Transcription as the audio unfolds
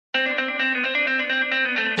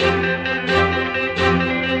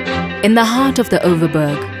In the heart of the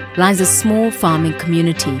Overberg lies a small farming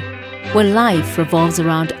community where life revolves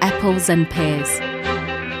around apples and pears.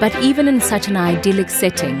 But even in such an idyllic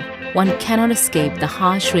setting, one cannot escape the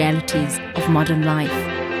harsh realities of modern life.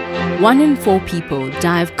 1 in 4 people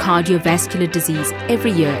die of cardiovascular disease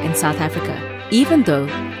every year in South Africa, even though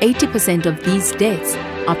 80% of these deaths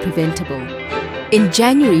are preventable. In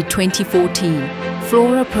January 2014,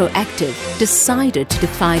 Flora Proactive decided to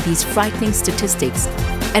defy these frightening statistics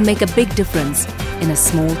and make a big difference in a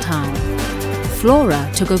small town. Flora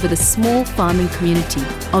took over the small farming community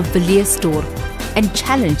of Villiers-Dorp and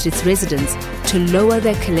challenged its residents to lower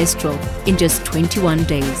their cholesterol in just 21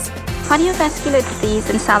 days. Cardiovascular disease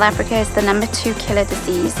in South Africa is the number 2 killer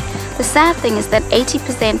disease. The sad thing is that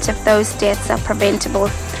 80% of those deaths are preventable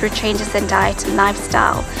through changes in diet and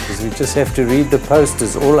lifestyle. We just have to read the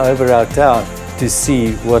posters all over our town to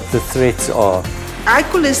see what the threats are. High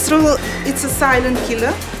cholesterol, it's a silent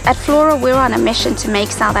killer. At Flora, we're on a mission to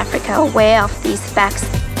make South Africa aware of these facts.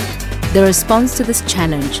 The response to this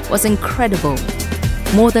challenge was incredible.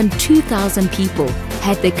 More than 2,000 people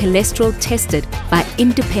had their cholesterol tested by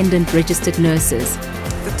independent registered nurses.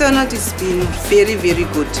 The turnout has been very, very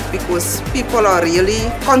good because people are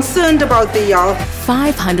really concerned about their health.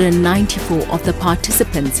 594 of the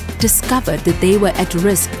participants discovered that they were at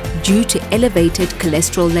risk due to elevated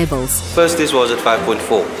cholesterol levels. First test was at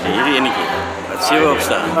 5.4.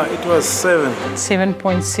 It was 7.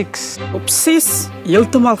 7.6. Op 6,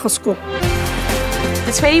 heeltemal geskok.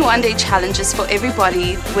 The 21-day challenge is for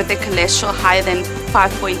everybody with a cholesterol higher than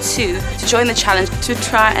 5.2 to join the challenge to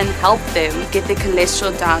try and help them get their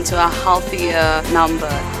cholesterol down to a healthier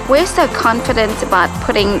number. We're so confident about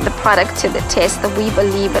putting the product to the test that we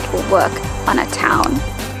believe it will work on a town.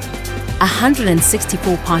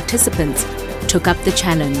 164 participants took up the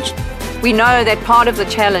challenge. We know that part of the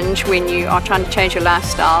challenge when you are trying to change your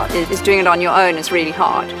lifestyle is doing it on your own is really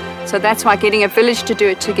hard. So that's why getting a village to do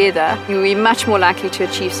it together, you'll be much more likely to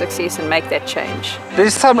achieve success and make that change.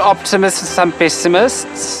 There's some optimists and some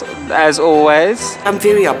pessimists, as always. I'm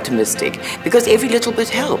very optimistic because every little bit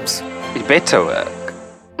helps. It better work.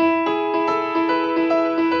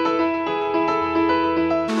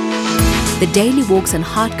 The daily walks and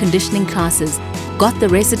heart conditioning classes got the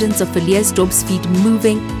residents of Villiers-Dorp's feet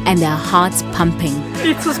moving and their hearts pumping.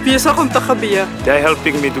 Iets is besig om te gebeur. They're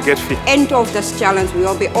helping me to get fit. End of this challenge, we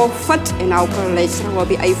will be all fit and our cholesterol will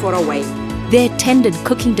be A4 away. They attended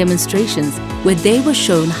cooking demonstrations where they were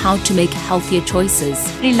shown how to make healthier choices.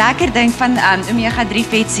 Die lekker ding van omega-3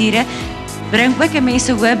 vetsure bring ook 'n mens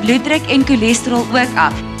se hoë bloeddruk en cholesterol ook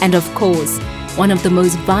af. And of course, one of the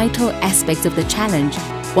most vital aspects of the challenge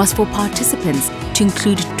was for participants to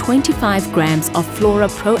include 25 grams of Flora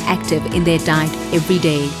Proactive in their diet every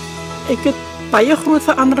day. Ek het baie groot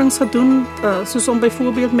veranderings gedoen, soos om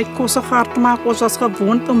byvoorbeeld my kos gaar te maak. Ons was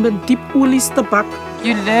gewoond om met diep olies te bak.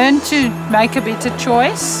 You learn to make a better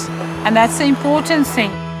choice, and that's the important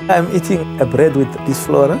thing. I'm eating a bread with this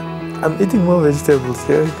Flora. I'm eating more vegetables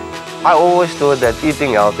here. I always thought that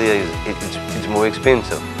eating healthy it's more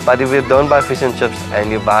expensive. But if you don't buy fish and chips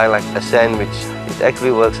and you buy like a sandwich, it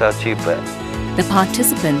actually works out cheaper. The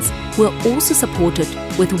participants were also supported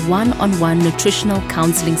with one-on-one nutritional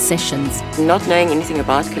counseling sessions. Not knowing anything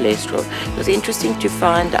about cholesterol, it was interesting to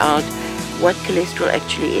find out what cholesterol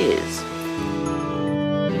actually is.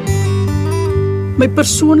 My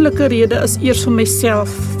persoonlike rede is eers vir myself,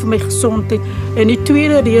 vir my gesondheid, en die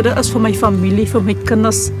tweede rede is vir my familie, vir my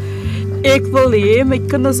kinders. Ek wil hê my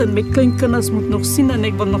kinders en my kleinkinders moet nog sien en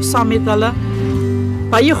ek wil nog saam met hulle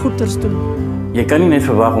baie goeders doen. Jy kan nie net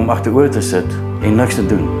verwag om agteroor te sit en niks te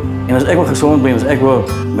doen. En as ek wil gesond bly, as ek wil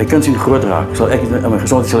my kind sien groot raak, sal ek in my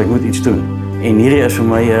gesondheid sal ek moet iets doen. En hierdie is vir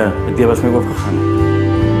my 'n deel wat vir my opgegaan het.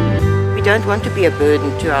 We don't want to be a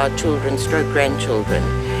burden to our children, stroke grandchildren.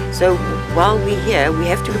 So while we're here, we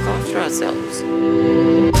have to look after ourselves.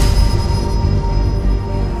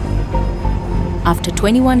 After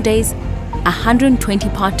 21 days, 120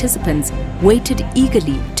 participants waited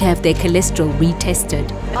eagerly to have their cholesterol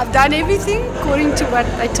retested. I've done everything according to what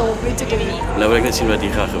they told me to do. Nou wil ek net sien wat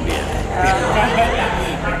hier gaan gebeur.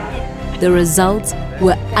 The results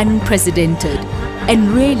were unprecedented and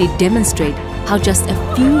really demonstrate how just a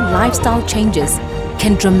few lifestyle changes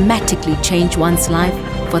can dramatically change one's life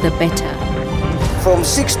for the better. From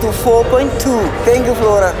 6 to 4.2. Thank you,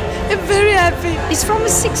 Flora. I'm very happy. It's from a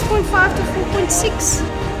 6.5 to 4.6.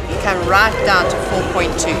 Came right down to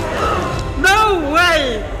 4.2. No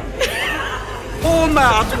way! All my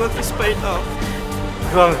hard work is paid off.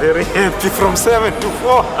 I'm very happy from 7 to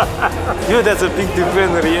 4. That's a big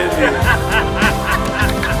difference, really.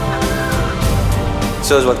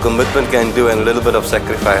 shows what commitment can do and a little bit of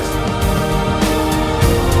sacrifice.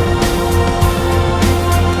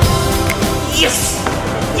 Yes!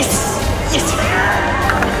 Yes! Yes!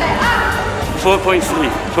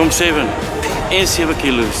 4.3 from 7. 7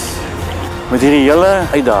 kilos. Met hierdie hele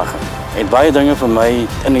uitdaging het baie dinge vir my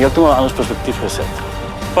in 'n heeltemal ander perspektief gesit.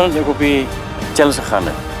 Vandat ek op die challenge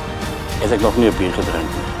gegaan het ek nog nie 'n bier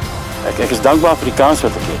gedrink nie. Ek is dankbaar vir die kans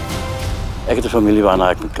wat ek het. Ek het 'n familie waarna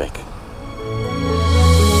ek moet kyk.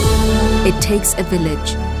 It takes a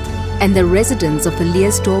village, and the residents of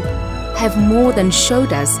Eliasdorp have more than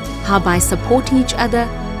showed us how by supporting each other,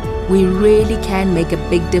 we really can make a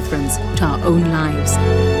big difference to our own lives.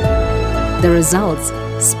 The results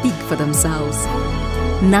speak for themselves.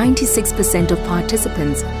 96% of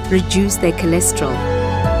participants reduced their cholesterol,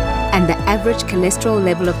 and the average cholesterol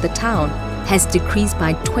level of the town has decreased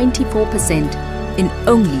by 24% in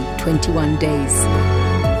only 21 days.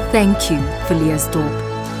 Thank you,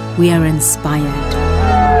 Eliasdorp. We are inspired.